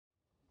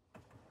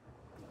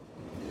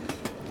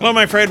Hello,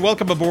 my friend.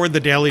 Welcome aboard the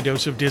Daily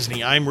Dose of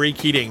Disney. I'm Ray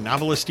Keating,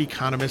 novelist,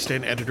 economist,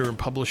 and editor and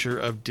publisher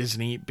of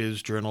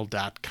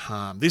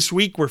DisneyBizJournal.com. This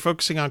week, we're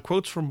focusing on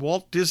quotes from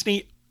Walt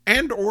Disney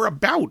and or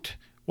about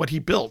what he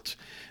built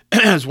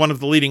as one of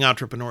the leading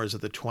entrepreneurs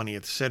of the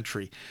 20th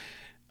century.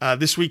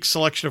 This week's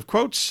selection of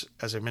quotes,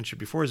 as I mentioned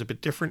before, is a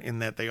bit different in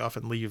that they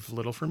often leave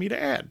little for me to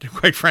add,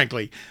 quite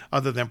frankly,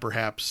 other than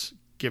perhaps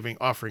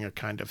offering a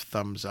kind of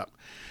thumbs up.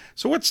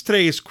 So what's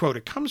today's quote?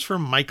 It comes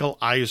from Michael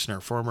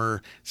Eisner,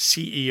 former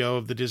CEO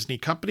of the Disney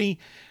Company,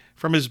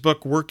 from his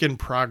book, Work in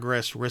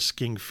Progress,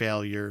 Risking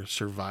Failure,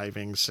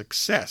 Surviving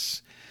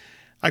Success.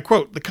 I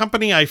quote, "The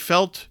company I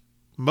felt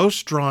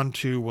most drawn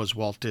to was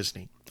Walt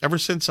Disney. Ever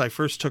since I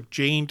first took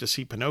Jane to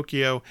see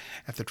Pinocchio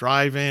at the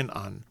drive-in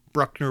on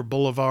Bruckner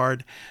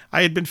Boulevard,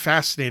 I had been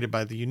fascinated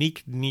by the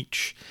unique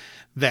niche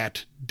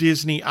that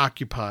Disney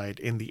occupied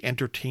in the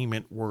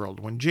entertainment world.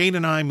 When Jane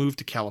and I moved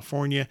to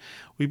California,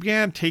 we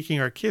began taking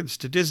our kids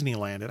to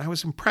Disneyland, and I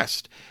was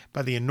impressed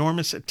by the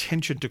enormous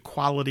attention to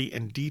quality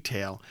and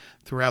detail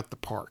throughout the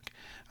park.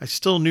 I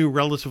still knew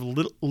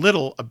relatively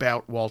little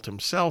about Walt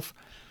himself,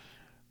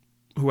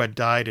 who had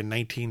died in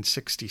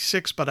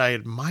 1966, but I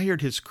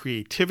admired his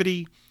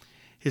creativity,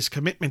 his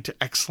commitment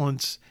to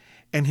excellence,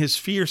 and his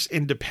fierce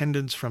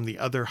independence from the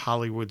other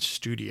Hollywood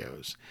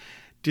studios.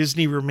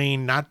 Disney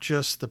remained not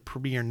just the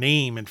premier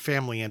name in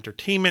family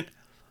entertainment,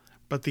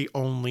 but the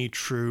only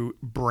true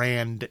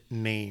brand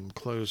name,"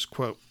 close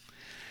quote.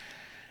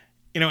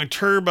 In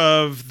terms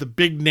of the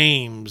big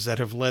names that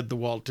have led the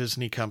Walt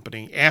Disney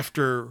Company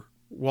after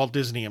Walt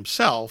Disney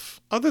himself,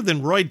 other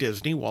than Roy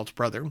Disney, Walt's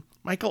brother,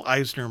 Michael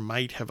Eisner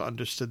might have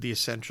understood the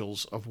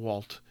essentials of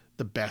Walt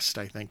the best,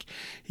 I think.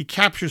 He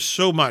captures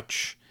so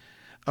much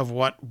of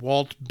what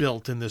Walt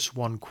built in this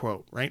one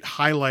quote, right?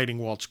 Highlighting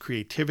Walt's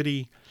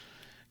creativity,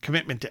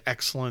 commitment to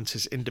excellence,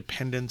 his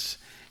independence,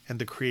 and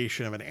the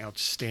creation of an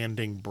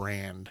outstanding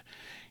brand.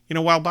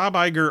 While Bob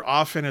Iger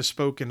often has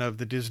spoken of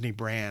the Disney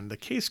brand, the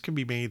case can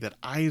be made that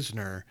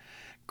Eisner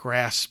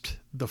grasped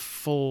the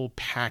full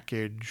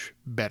package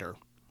better.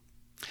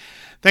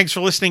 Thanks for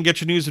listening. Get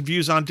your news and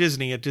views on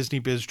Disney at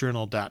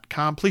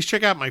DisneyBizJournal.com. Please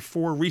check out my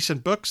 4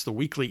 recent books, The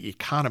Weekly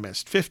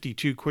Economist,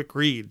 52 Quick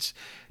Reads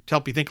to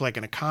help you think like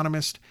an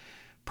economist,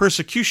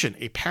 Persecution,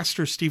 a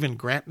Pastor Stephen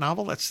Grant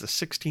novel, that's the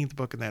 16th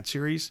book in that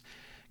series,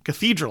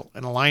 Cathedral,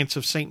 an Alliance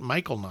of St.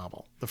 Michael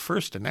novel, the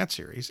first in that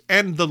series,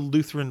 and The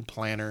Lutheran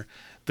Planner,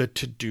 the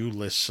to-do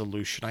list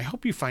solution. I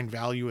hope you find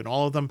value in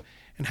all of them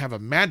and have a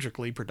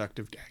magically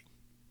productive day.